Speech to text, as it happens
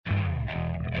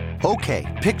Okay,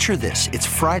 picture this. It's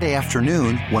Friday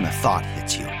afternoon when a thought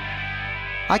hits you.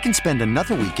 I can spend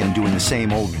another weekend doing the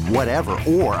same old whatever,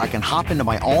 or I can hop into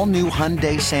my all-new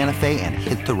Hyundai Santa Fe and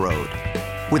hit the road.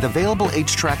 With available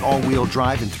H-Track all-wheel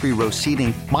drive and 3-row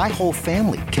seating, my whole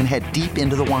family can head deep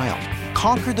into the wild.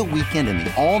 Conquer the weekend in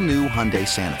the all-new Hyundai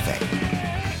Santa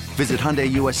Fe. Visit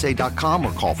HyundaiUSA.com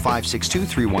or call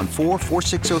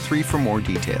 562-314-4603 for more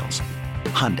details.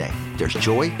 Hyundai, there's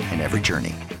joy in every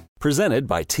journey. Presented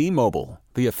by T-Mobile,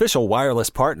 the official wireless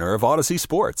partner of Odyssey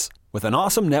Sports. With an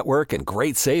awesome network and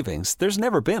great savings, there's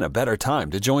never been a better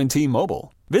time to join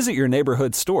T-Mobile. Visit your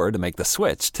neighborhood store to make the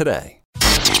switch today.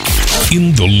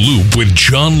 In the Loop with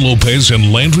John Lopez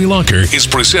and Landry Locker is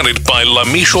presented by La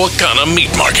Michoacana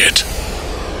Meat Market.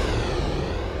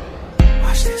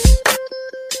 Watch this.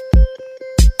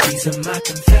 These are my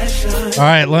confessions. All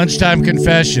right, lunchtime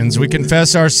confessions. We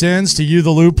confess our sins to you, the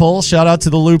loophole. Shout out to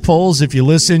the loopholes. If you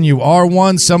listen, you are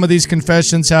one. Some of these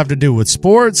confessions have to do with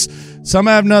sports. Some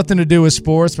have nothing to do with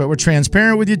sports, but we're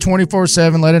transparent with you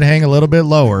 24/7. Let it hang a little bit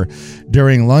lower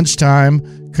during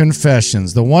lunchtime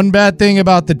confessions. The one bad thing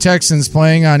about the Texans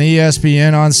playing on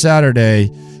ESPN on Saturday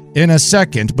in a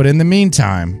second, but in the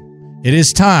meantime, it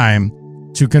is time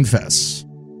to confess.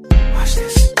 Watch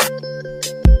this.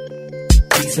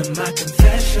 These are my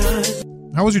confessions.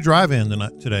 How was your drive-in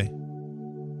today?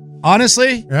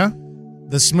 Honestly, Yeah?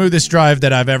 the smoothest drive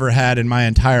that I've ever had in my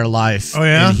entire life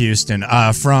in Houston.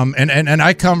 And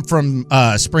I come from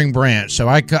Spring Branch, so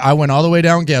I went all the way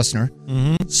down Gessner,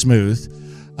 smooth.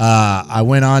 I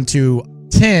went on to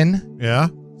 10,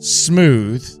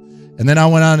 smooth, and then I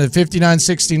went on to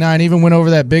 5969. Even went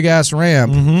over that big ass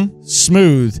ramp,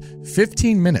 smooth.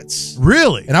 15 minutes.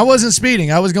 Really? And I wasn't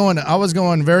speeding. I was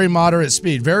going very moderate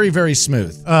speed, very very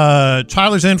smooth.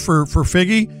 Tyler's in for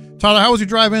Figgy. Tyler, how was your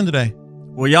drive-in today?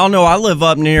 Well, y'all know I live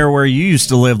up near where you used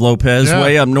to live, Lopez,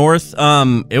 way up north.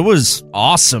 It was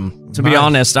awesome, to be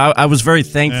honest. I was very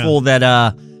thankful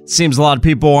that seems a lot of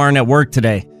people aren't at work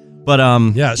today. But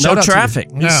no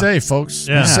traffic. Be safe, folks.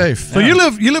 Be safe. So you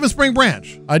live in Spring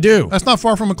Branch? I do. That's not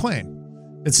far from McLean.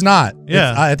 It's not.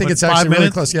 Yeah. I think like it's actually 5 really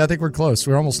minutes? close. Yeah, I think we're close.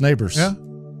 We're almost neighbors. Yeah.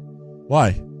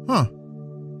 Why? Huh.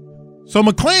 So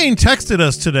McLean texted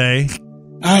us today.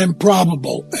 I am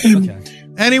probable.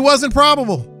 And he wasn't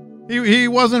probable. He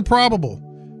wasn't probable.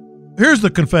 Here's the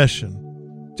confession.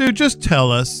 Dude, just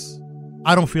tell us.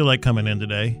 I don't feel like coming in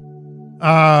today.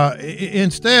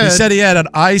 Instead, He said he had an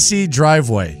icy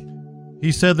driveway.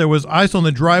 he said there was ice on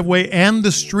the driveway and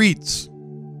the streets.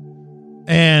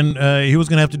 And he was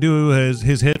going to have to do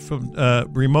his hit from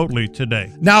remotely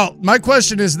today. Now, my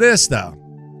question is this, though.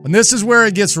 And this is where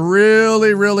it gets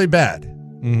really, really bad.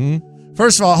 Mm-hmm.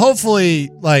 First of all,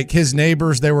 hopefully, like his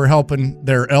neighbors, they were helping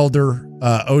their elder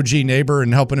OG neighbor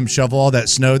and helping him shovel all that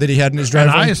snow that he had in his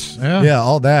driveway. And ice. Yeah,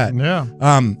 all that. Yeah.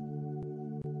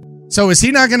 So is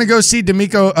he not going to go see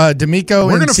D'Amico We're and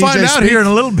going to CJ find out speak? here in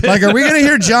a little bit. Like, are we going to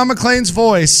hear John McClane's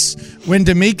voice when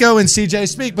D'Amico and CJ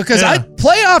speak? Because Yeah.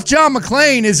 playoff John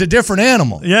McClane is a different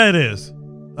animal. Yeah, it is.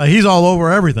 He's all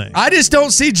over everything. I just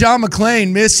don't see John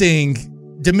McClane missing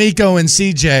D'Amico and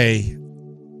CJ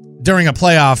during a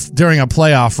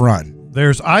playoff run.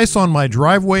 There's ice on my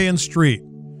driveway and street.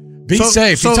 Be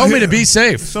safe. He told me to be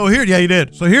safe. So here, yeah, he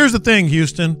did. So here's the thing,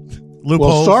 Houston.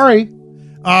 Loopholes. Well, sorry.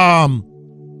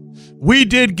 We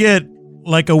did get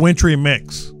like a wintry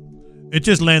mix. It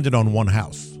just landed on one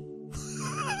house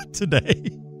today.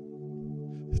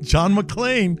 John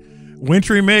McClane,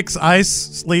 wintry mix, ice,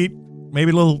 sleet,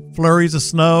 maybe little flurries of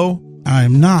snow.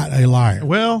 I'm not a liar.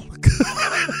 Well,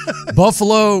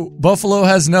 Buffalo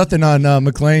has nothing on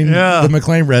McLean, Yeah. the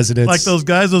McLean residents. like those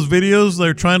guys, those videos,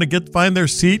 they're trying to find their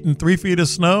seat in 3 feet of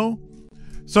snow.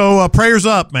 So prayers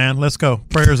up, man. Let's go.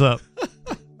 Prayers up.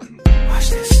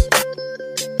 Watch this.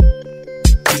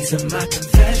 These are my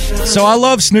confessions. So I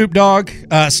love Snoop Dogg.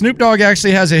 Snoop Dogg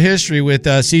actually has a history with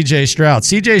C.J. Stroud.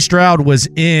 C.J. Stroud was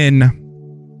in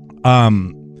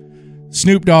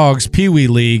Snoop Dogg's Pee Wee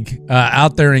League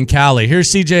out there in Cali.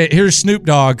 Here's Snoop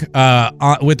Dogg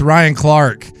with Ryan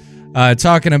Clark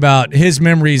talking about his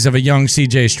memories of a young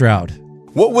C.J. Stroud.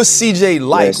 What was CJ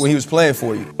like when he was playing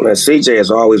for you? Man, CJ has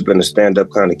always been a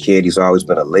stand-up kind of kid. He's always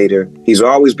been a leader. He's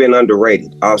always been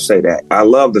underrated. I'll say that. I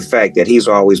love the fact that he's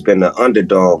always been the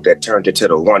underdog that turned into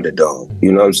the wonder dog.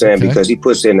 You know what I'm saying? Okay. Because he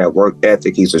puts in that work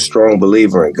ethic. He's a strong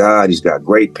believer in God. He's got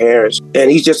great parents. And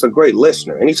he's just a great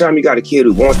listener. Anytime you got a kid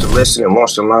who wants to listen and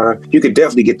wants to learn, you could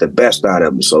definitely get the best out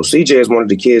of him. So CJ is one of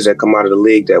the kids that come out of the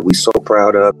league that we're so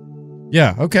proud of.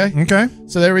 Yeah, okay.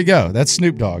 So there we go. That's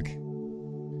Snoop Dogg.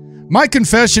 My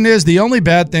confession is the only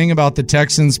bad thing about the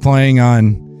Texans playing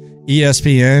on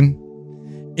ESPN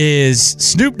is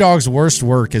Snoop Dogg's worst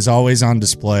work is always on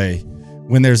display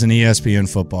when there's an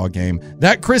ESPN football game.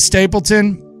 That Chris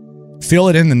Stapleton, Feel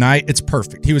It in the Night, it's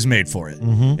perfect. He was made for it.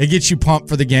 It gets you pumped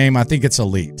for the game. I think it's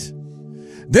elite.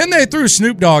 Then they threw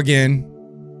Snoop Dogg in,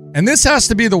 and this has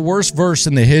to be the worst verse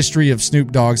in the history of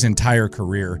Snoop Dogg's entire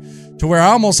career, to where I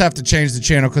almost have to change the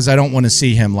channel because I don't want to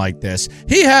see him like this.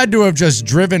 He had to have just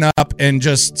driven up and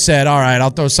just said, all right, I'll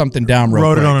throw something down real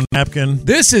quick. Wrote it on a napkin.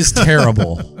 This is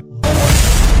terrible.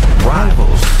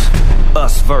 Rivals,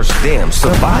 us versus them,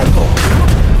 survival.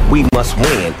 We must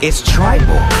win, it's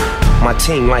tribal. My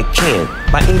team like Ken,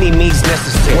 by any means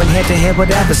necessary. One head-to-head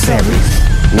with adversaries.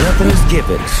 Nothing is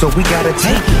given, so we gotta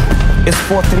take it. It's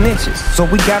 4th and inches, so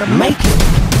we gotta make it.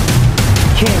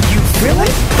 Can you feel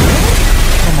it?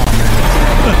 Come on, man.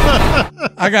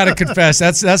 I gotta confess,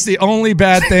 that's the only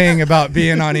bad thing about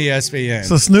being on ESPN.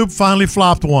 So Snoop finally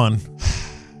flopped one.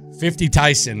 50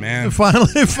 Tyson, man.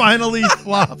 Finally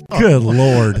flopped. Good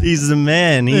Lord. He's the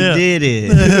man. He did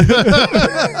it.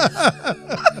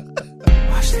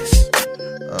 Watch this.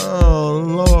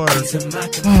 Oh, Lord.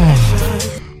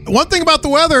 One thing about the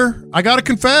weather, I got to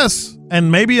confess,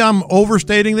 and maybe I'm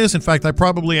overstating this. In fact, I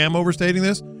probably am overstating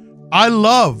this. I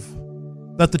love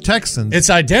that the Texans.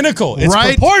 It's identical. It's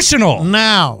proportional.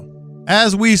 Now,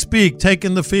 as we speak,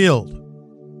 taking the field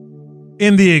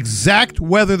in the exact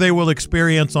weather they will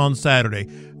experience on Saturday.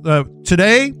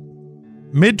 Today,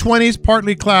 mid-20s,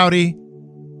 partly cloudy.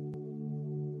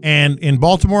 And in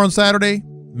Baltimore on Saturday,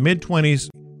 mid-20s.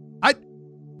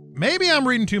 Maybe I'm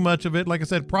reading too much of it. Like I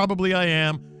said, probably I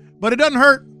am. But it doesn't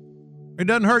hurt. It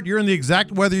doesn't hurt. You're in the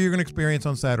exact weather you're going to experience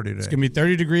on Saturday today. It's going to be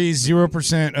 30 degrees,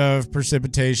 0% of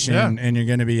precipitation, and you're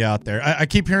going to be out there. I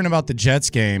keep hearing about the Jets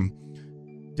game.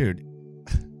 Dude,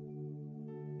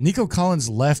 Nico Collins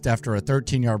left after a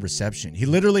 13-yard reception. He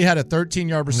literally had a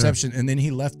 13-yard reception, and then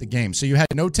he left the game. So you had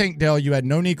no Tank Dell, you had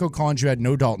no Nico Collins, you had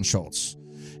no Dalton Schultz.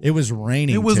 It was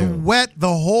raining, It was wet the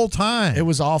whole time. It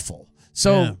was awful.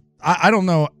 So I don't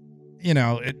know. You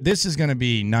know, this is going to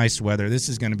be nice weather. This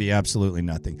is going to be absolutely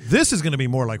nothing. This is going to be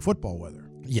more like football weather.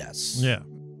 Yes. Yeah.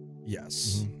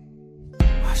 Yes.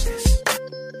 Watch this.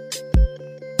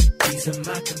 These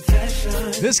are my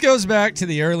confessions. This goes back to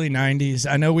the early 90s.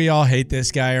 I know we all hate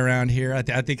this guy around here. I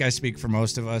think I speak for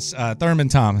most of us. Thurman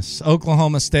Thomas,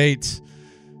 Oklahoma State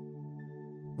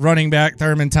running back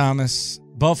Thurman Thomas,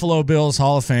 Buffalo Bills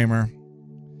Hall of Famer.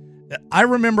 I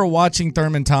remember watching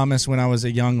Thurman Thomas when I was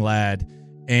a young lad,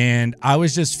 and I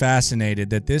was just fascinated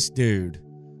that this dude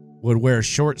would wear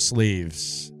short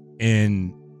sleeves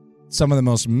in some of the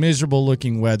most miserable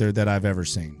looking weather that I've ever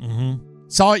seen.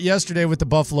 Saw it yesterday with the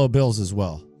Buffalo Bills as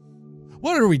well.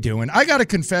 What are we doing? I got to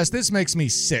confess, this makes me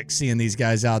sick seeing these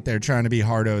guys out there trying to be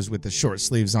hardos with the short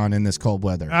sleeves on in this cold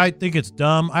weather. I think it's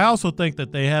dumb. I also think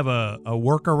that they have a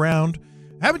workaround.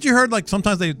 Haven't you heard, like,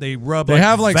 sometimes they rub They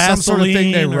have, like, some sort of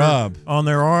thing they Vaseline rub on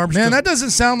their arms? Man, that doesn't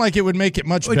sound like it would make it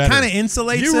much better. It kind of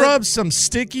insulates You it. rub some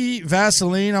sticky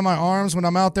Vaseline on my arms when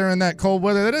I'm out there in that cold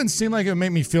weather. That doesn't seem like it would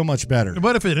make me feel much better.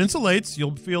 But if it insulates,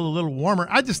 you'll feel a little warmer.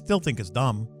 I just still think it's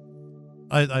dumb.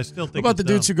 I still think. What about the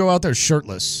dudes who go out there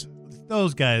shirtless?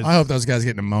 Those guys. I hope those guys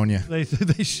get pneumonia. They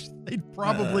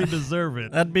probably deserve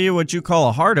it. That'd be what you call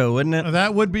a hardo, wouldn't it?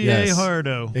 That would be a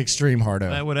hardo. Extreme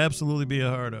hardo. That would absolutely be a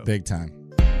hardo. Big time.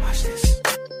 Watch this.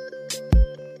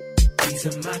 These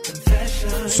are my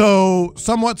confessions. So,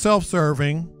 somewhat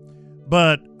self-serving,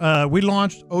 but we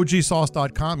launched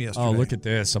OGSauce.com yesterday. Oh, look at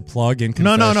this. A plug in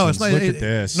No, confessions. it's not. Look at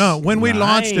this. No, when we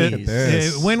launched it, Look at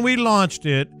this. when we launched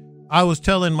it, I was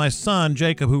telling my son,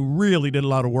 Jacob, who really did a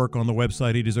lot of work on the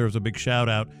website, he deserves a big shout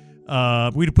out.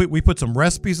 We put some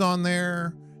recipes on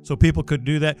there so people could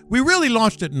do that. We really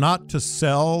launched it not to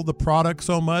sell the product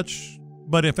so much,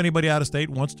 but if anybody out of state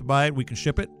wants to buy it, we can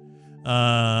ship it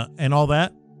and all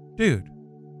that. Dude,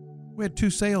 we had 2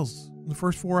 sales in the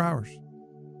first 4 hours.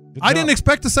 I didn't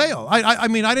expect a sale. I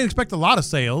mean, I didn't expect a lot of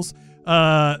sales.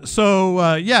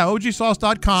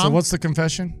 OGSauce.com. So what's the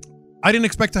confession? I didn't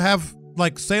expect to have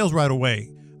like sales right away.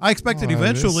 I expected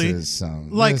eventually. This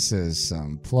is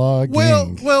some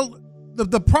plug-in. Well,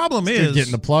 the problem is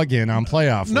getting the plug-in on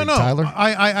playoff. No, league, Tyler.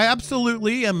 I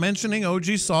absolutely am mentioning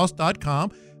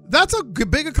OGSauce.com. That's a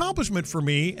big accomplishment for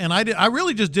me, and I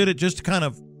really just did it just to kind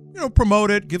of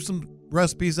promote it, give some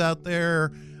recipes out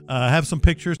there, have some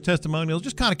pictures, testimonials,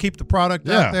 just kind of keep the product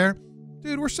out there.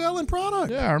 Dude, we're selling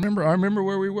product. Yeah, I remember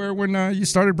where we were when you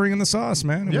started bringing the sauce,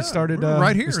 man. And we started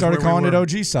right here. We started calling it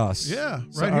OG sauce. Yeah,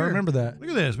 so right here. I remember that. Look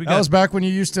at this. That was back when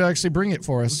you used to actually bring it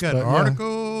for us. We got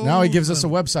articles. Now he gives us a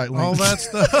website link. All that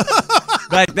stuff.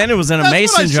 Back then it was in a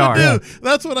mason jar.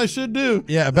 That's what I should do.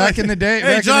 Yeah, back in the day,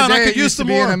 hey, John, I could use some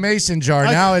more. In a mason jar.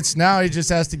 Now he just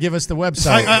has to give us the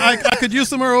website. I could use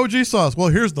some more OG sauce. Well,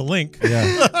 here's the link.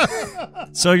 Yeah.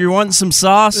 So you're wanting some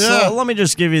sauce? Yeah. Let me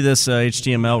just give you this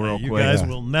HTML real quick. You guys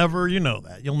will never,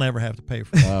 that. You'll never have to pay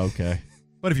for it. Okay.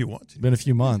 But if you want to. Been a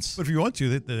few months. But if you want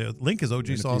to, the link is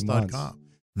ogsauce.com.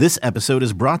 This episode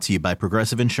is brought to you by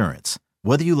Progressive Insurance.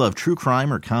 Whether you love true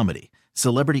crime or comedy,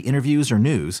 celebrity interviews or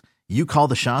news, you call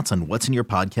the shots on what's in your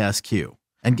podcast queue.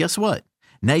 And guess what?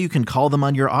 Now you can call them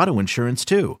on your auto insurance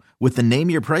too with the Name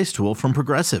Your Price tool from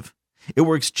Progressive. It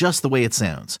works just the way it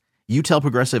sounds. You tell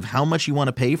Progressive how much you want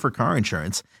to pay for car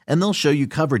insurance, and they'll show you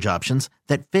coverage options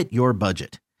that fit your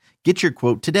budget. Get your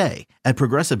quote today at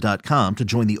Progressive.com to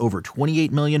join the over 28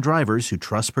 million drivers who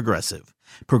trust Progressive.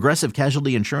 Progressive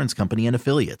Casualty Insurance Company and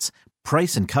Affiliates.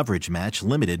 Price and coverage match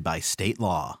limited by state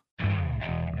law.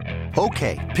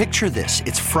 Okay, picture this.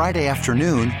 It's Friday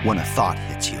afternoon when a thought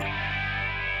hits you.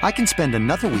 I can spend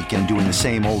another weekend doing the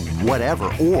same old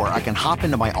whatever, or I can hop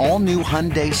into my all-new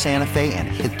Hyundai Santa Fe and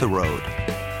hit the road.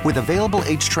 With available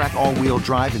H-Track all-wheel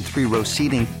drive and 3-row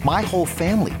seating, my whole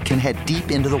family can head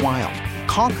deep into the wild.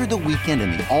 Conquer the weekend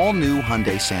in the all-new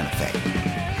Hyundai Santa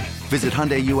Fe. Visit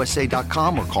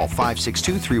HyundaiUSA.com or call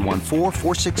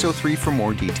 562-314-4603 for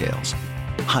more details.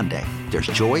 Hyundai, there's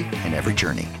joy in every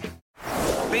journey.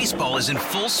 Baseball is in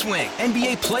full swing.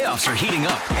 NBA playoffs are heating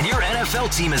up, and your NFL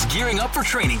team is gearing up for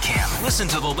training camp. Listen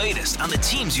to the latest on the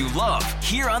teams you love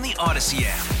here on the Odyssey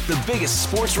app. The biggest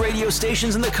sports radio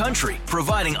stations in the country,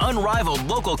 providing unrivaled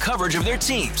local coverage of their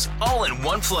teams, all in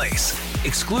one place.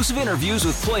 Exclusive interviews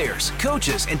with players,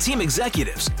 coaches, and team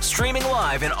executives, streaming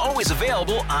live and always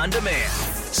available on demand.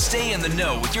 Stay in the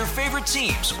know with your favorite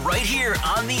teams right here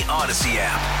on the Odyssey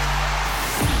app.